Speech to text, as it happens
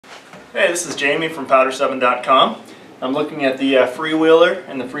Hey, this is Jamie from powder7.com. I'm looking at the Freewheeler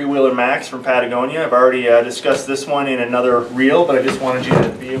and the Freewheeler Max from Patagonia. I've already discussed this one in another reel, but I just wanted you to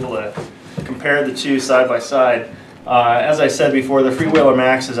be able to compare the two side by side. As I said before, the Freewheeler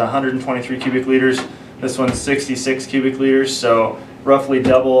Max is 123 cubic liters. This one's 66 cubic liters, so roughly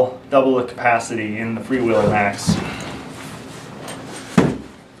double the capacity in the Freewheeler Max.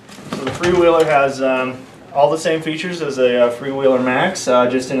 So the Freewheeler has all the same features as a Freewheeler Max,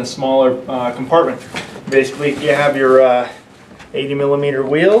 just in a smaller compartment. Basically, you have your 80mm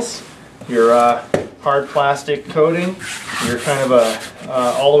wheels, your hard plastic coating, your kind of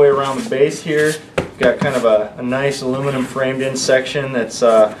all the way around the base here. You've got kind of a nice aluminum framed in section that's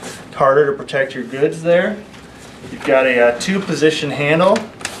harder to protect your goods there. You've got a two-position handle,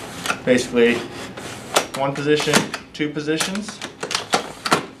 basically one position, two positions,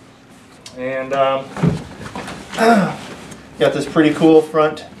 and got this pretty cool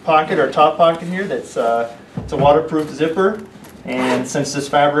front pocket or top pocket here that's it's a waterproof zipper, and since this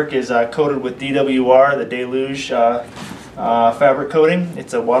fabric is coated with DWR, the Deluge fabric coating,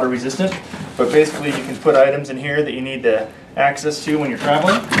 it's a water resistant, but basically you can put items in here that you need to access to when you're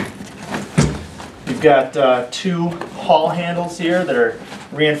traveling. You've got two haul handles here that are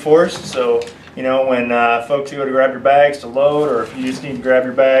reinforced, so you know when folks go to grab your bags to load, or if you just need to grab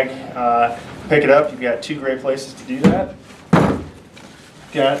your bag, pick it up, you've got two great places to do that.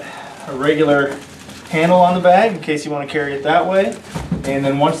 Got a regular handle on the bag in case you want to carry it that way, and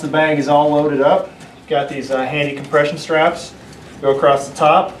then once the bag is all loaded up, you've got these handy compression straps go across the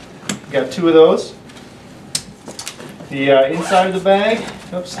top. You've got two of those. The inside of the bag,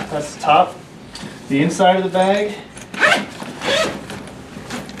 oops, that's the top. The inside of the bag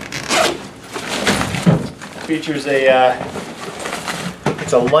features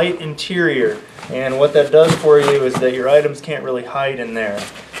it's a light interior, and what that does for you is that your items can't really hide in there.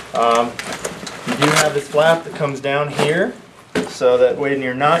 You do have this flap that comes down here, so that when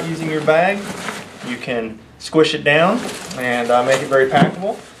you're not using your bag, you can squish it down and make it very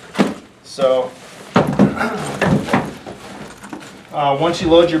packable. So once you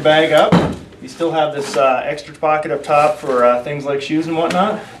load your bag up, you still have this extra pocket up top for things like shoes and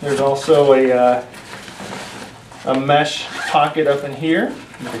whatnot. There's also a mesh pocket up in here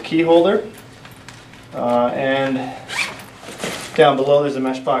with a key holder, and down below there's a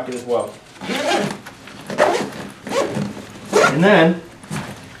mesh pocket as well. And then,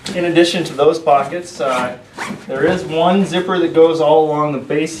 in addition to those pockets, there is one zipper that goes all along the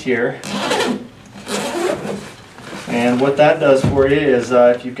base here. And what that does for you is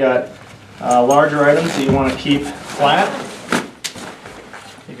if you've got larger items that you want to keep flat,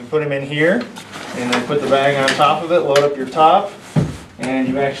 you can put them in here and then put the bag on top of it, load up your top, and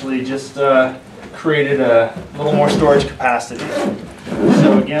you've actually just created a little more storage capacity.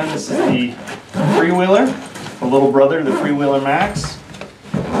 So again, this is the Freewheeler, the little brother, the Freewheeler Max.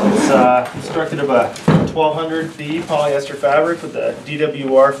 It's constructed of a 1200B polyester fabric with a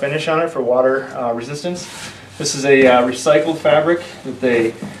DWR finish on it for water resistance. This is a recycled fabric that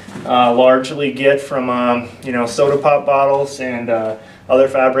they largely get from you know, soda pop bottles and other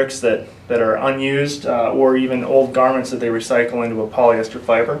fabrics that are unused, or even old garments that they recycle into a polyester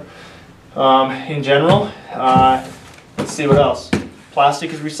fiber. In general, let's see what else.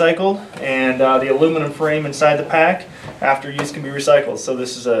 Plastic is recycled, and the aluminum frame inside the pack after use can be recycled. So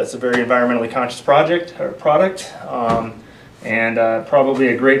this is it's a very environmentally conscious product, and probably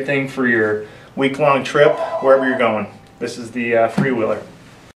a great thing for your week-long trip wherever you're going. This is the Freewheeler.